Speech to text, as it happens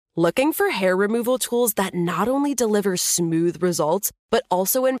Looking for hair removal tools that not only deliver smooth results, but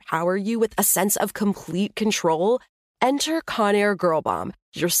also empower you with a sense of complete control? Enter Conair Girl Bomb,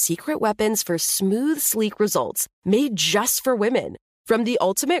 your secret weapons for smooth, sleek results, made just for women. From the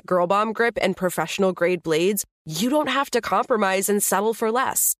ultimate Girl Bomb grip and professional-grade blades, you don't have to compromise and settle for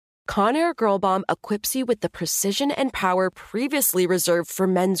less. Conair Girl Bomb equips you with the precision and power previously reserved for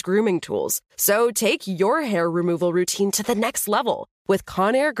men's grooming tools. So take your hair removal routine to the next level with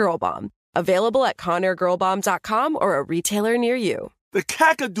Conair Girl Bomb. Available at ConairGirlBomb.com or a retailer near you. The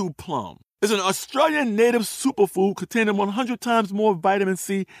Kakadu plum is an Australian native superfood containing 100 times more vitamin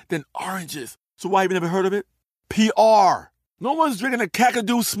C than oranges. So why have you never heard of it? PR. No one's drinking a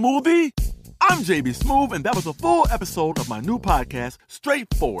Kakadu smoothie? I'm JB Smoove, and that was a full episode of my new podcast,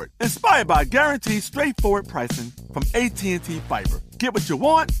 Straightforward, inspired by guaranteed straightforward pricing from AT&T Fiber. Get what you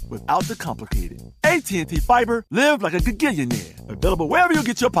want without the complicated. AT&T Fiber, live like a gigillionaire. Available wherever you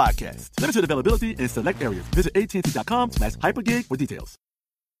get your podcasts. Limited availability in select areas. Visit AT&T.com/hypergig for details.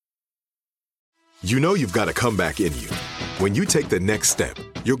 You know you've got a comeback in you. When you take the next step,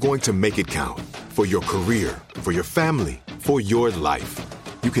 you're going to make it count. For your career, for your family, for your life.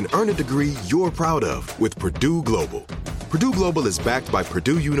 You can earn a degree you're proud of with Purdue Global. Purdue Global is backed by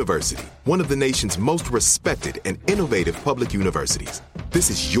Purdue University, one of the nation's most respected and innovative public universities.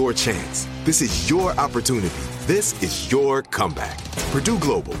 This is your chance. This is your opportunity. This is your comeback. Purdue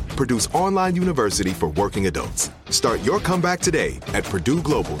Global, Purdue's online university for working adults. Start your comeback today at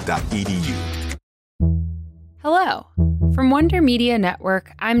purdueglobal.edu. Hello. From Wonder Media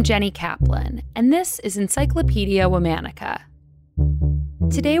Network, I'm Jenny Kaplan, and this is Encyclopedia Womanica.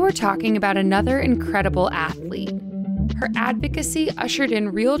 Today we're talking about another incredible athlete. Her advocacy ushered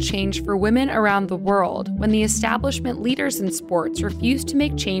in real change for women around the world when the establishment leaders in sports refused to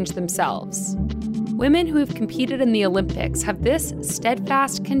make change themselves. Women who have competed in the Olympics have this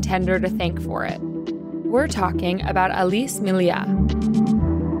steadfast contender to thank for it. We're talking about Alice Miller.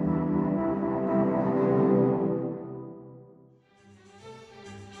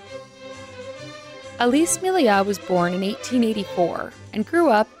 Alice Miller was born in 1884 and grew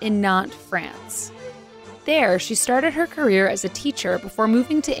up in Nantes, France. There, she started her career as a teacher before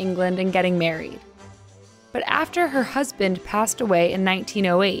moving to England and getting married. But after her husband passed away in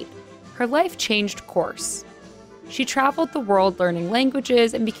 1908, her life changed course. She traveled the world learning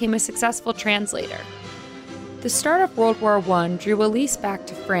languages and became a successful translator. The start of World War I drew Alice back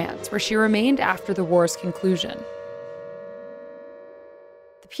to France, where she remained after the war's conclusion.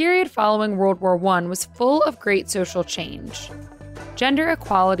 The period following World War I was full of great social change. Gender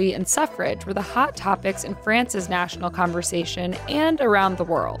equality and suffrage were the hot topics in France's national conversation and around the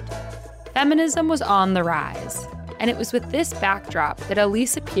world. Feminism was on the rise, and it was with this backdrop that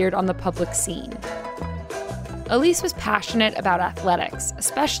Alice appeared on the public scene. Alice was passionate about athletics,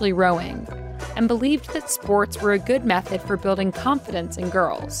 especially rowing, and believed that sports were a good method for building confidence in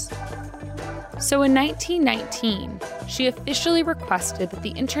girls. So in 1919, she officially requested that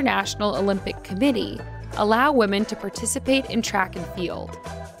the International Olympic Committee allow women to participate in track and field.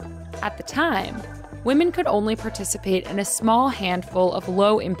 At the time, women could only participate in a small handful of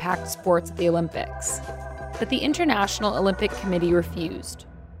low-impact sports at the Olympics, but the International Olympic Committee refused.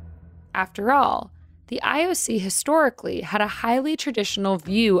 After all, the IOC historically had a highly traditional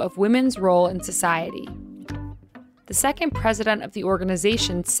view of women's role in society. The second president of the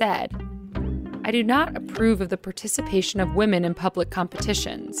organization said, "I do not approve of the participation of women in public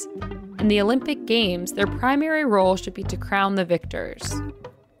competitions. In the Olympic Games, their primary role should be to crown the victors."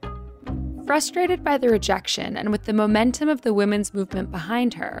 Frustrated by the rejection and with the momentum of the women's movement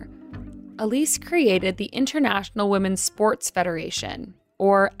behind her, Alice created the International Women's Sports Federation,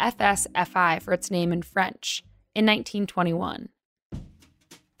 or FSFI for its name in French, in 1921.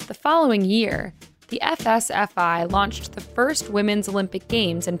 The following year, the FSFI launched the first Women's Olympic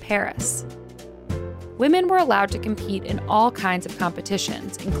Games in Paris. Women were allowed to compete in all kinds of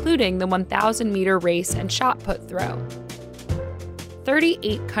competitions, including the 1,000-meter race and shot put throw.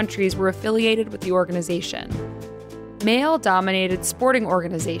 38 countries were affiliated with the organization. Male-dominated sporting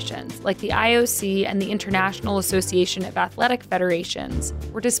organizations like the IOC and the International Association of Athletic Federations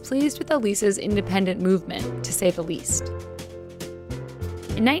were displeased with Alice's independent movement, to say the least.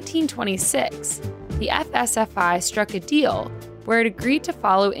 In 1926, the FSFI struck a deal where it agreed to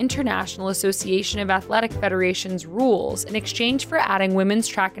follow International Association of Athletic Federations rules in exchange for adding women's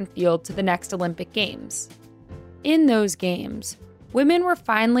track and field to the next Olympic Games. In those games, women were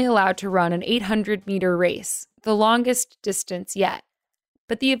finally allowed to run an 800-meter race, the longest distance yet.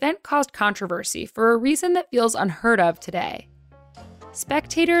 But the event caused controversy for a reason that feels unheard of today.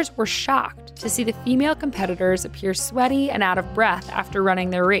 Spectators were shocked to see the female competitors appear sweaty and out of breath after running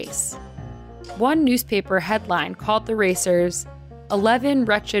their race. One newspaper headline called the racers 11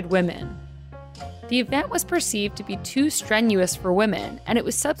 wretched women. The event was perceived to be too strenuous for women, and it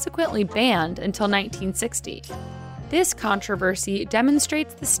was subsequently banned until 1960. This controversy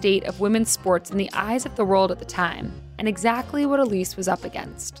demonstrates the state of women's sports in the eyes of the world at the time, and exactly what Elise was up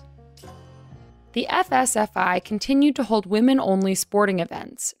against. The FSFI continued to hold women-only sporting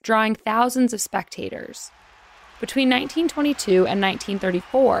events, drawing thousands of spectators. Between 1922 and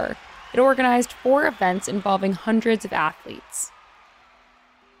 1934, it organized 4 events involving hundreds of athletes.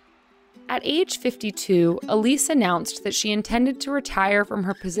 At age 52, Elise announced that she intended to retire from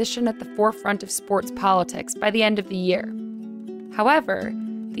her position at the forefront of sports politics by the end of the year. However,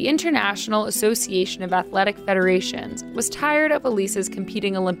 the International Association of Athletic Federations was tired of Elise's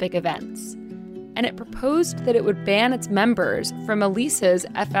competing Olympic events, and it proposed that it would ban its members from Elise's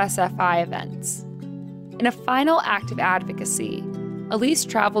FSFI events. In a final act of advocacy, Elise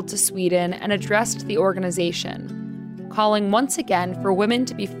traveled to Sweden and addressed the organization, calling once again for women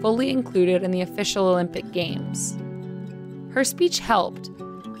to be fully included in the official Olympic Games. Her speech helped,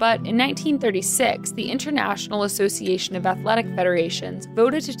 but in 1936, the International Association of Athletic Federations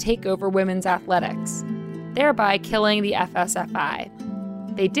voted to take over women's athletics, thereby killing the FSFI.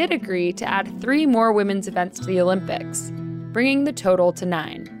 They did agree to add 3 more women's events to the Olympics, bringing the total to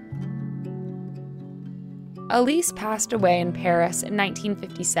 9. Elise passed away in Paris in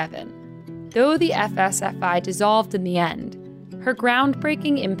 1957. Though the FSFI dissolved in the end, her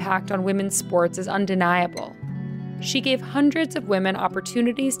groundbreaking impact on women's sports is undeniable. She gave hundreds of women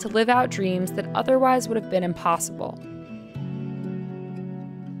opportunities to live out dreams that otherwise would have been impossible.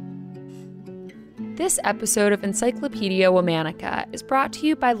 This episode of Encyclopedia Womannica is brought to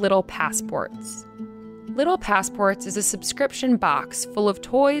you by Little Passports. Little Passports is a subscription box full of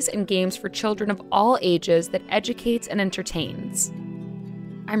toys and games for children of all ages that educates and entertains.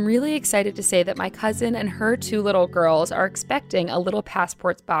 I'm really excited to say that my cousin and her 2 little girls are expecting a Little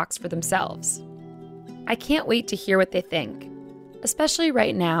Passports box for themselves. I can't wait to hear what they think, especially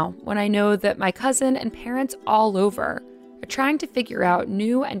right now when I know that my cousin and parents all over are trying to figure out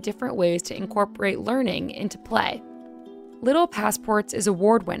new and different ways to incorporate learning into play. Little Passports is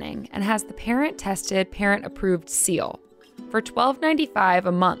award-winning and has the parent-tested, parent-approved seal. For $12.95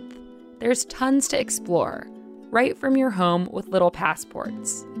 a month, there's tons to explore, right from your home with Little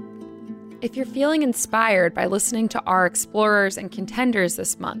Passports. If you're feeling inspired by listening to our explorers and contenders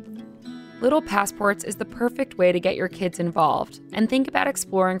this month, Little Passports is the perfect way to get your kids involved and think about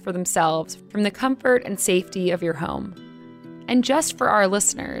exploring for themselves from the comfort and safety of your home. And just for our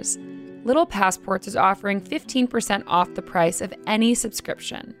listeners, Little Passports is offering 15% off the price of any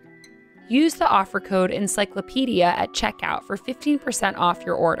subscription. Use the offer code Encyclopedia at checkout for 15% off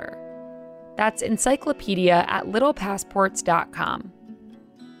your order. That's Encyclopedia at littlepassports.com.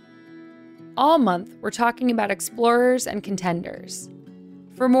 All month, we're talking about explorers and contenders.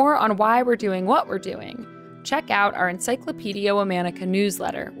 For more on why we're doing what we're doing, check out our Encyclopedia Womannica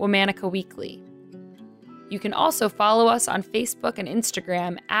newsletter, Womannica Weekly. You can also follow us on Facebook and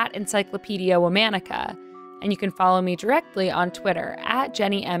Instagram at Encyclopedia Womannica, and you can follow me directly on Twitter at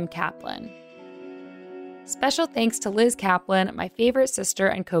Jenny M. Kaplan. Special thanks to Liz Kaplan, my favorite sister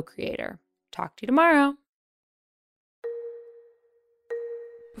and co-creator. Talk to you tomorrow.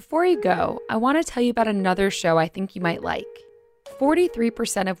 Before you go, I want to tell you about another show I think you might like.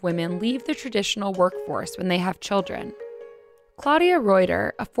 43% of women leave the traditional workforce when they have children. Claudia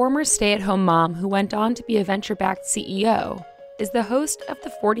Reuter, a former stay-at-home mom who went on to be a venture-backed CEO, is the host of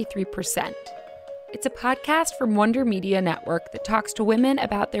The 43%. It's a podcast from Wonder Media Network that talks to women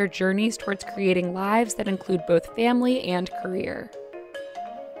about their journeys towards creating lives that include both family and career.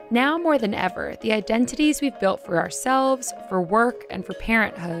 Now more than ever, the identities we've built for ourselves, for work, and for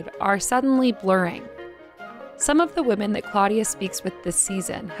parenthood are suddenly blurring. Some of the women that Claudia speaks with this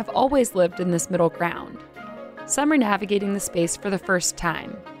season have always lived in this middle ground. Some are navigating the space for the first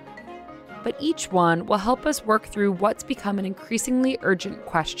time. But each one will help us work through what's become an increasingly urgent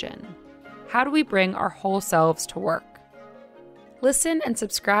question. How do we bring our whole selves to work? Listen and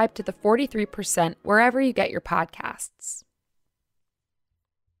subscribe to The 43% wherever you get your podcasts.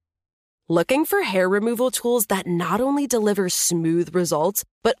 Looking for hair removal tools that not only deliver smooth results,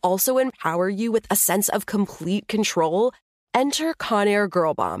 but also empower you with a sense of complete control? Enter Conair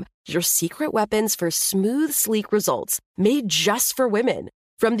Girl Bomb, your secret weapons for smooth, sleek results, made just for women.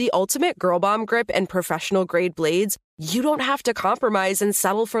 From the ultimate Girl Bomb grip and professional-grade blades, you don't have to compromise and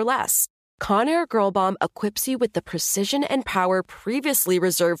settle for less. Conair Girl Bomb equips you with the precision and power previously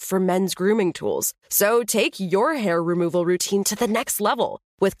reserved for men's grooming tools. So take your hair removal routine to the next level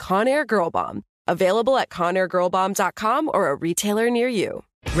with Conair Girl Bomb. Available at ConairGirlBomb.com or a retailer near you.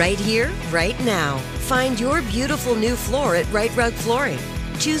 Right here, right now. Find your beautiful new floor at Right Rug Flooring.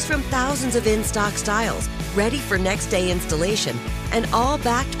 Choose from thousands of in-stock styles, ready for next day installation, and all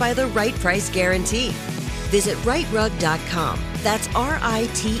backed by the right price guarantee. Visit rightrug.com. That's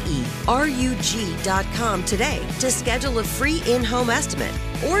RITERUG.com today to schedule a free in-home estimate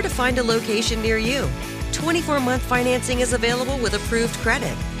or to find a location near you. 24-month financing is available with approved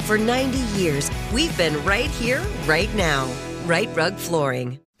credit. For 90 years, we've been right here, right now. Right Rug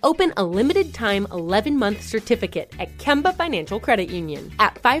Flooring. Open a limited-time 11-month certificate at Kemba Financial Credit Union.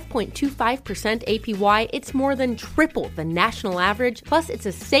 At 5.25% APY, it's more than triple the national average, plus it's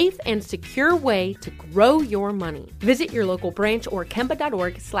a safe and secure way to grow your money. Visit your local branch or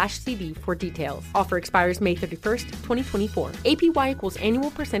kemba.org/cb for details. Offer expires May 31st, 2024. APY equals annual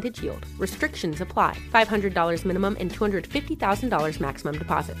percentage yield. Restrictions apply. $500 minimum and $250,000 maximum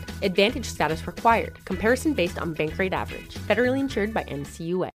deposit. Advantage status required. Comparison based on bank rate average. Federally insured by NCUA.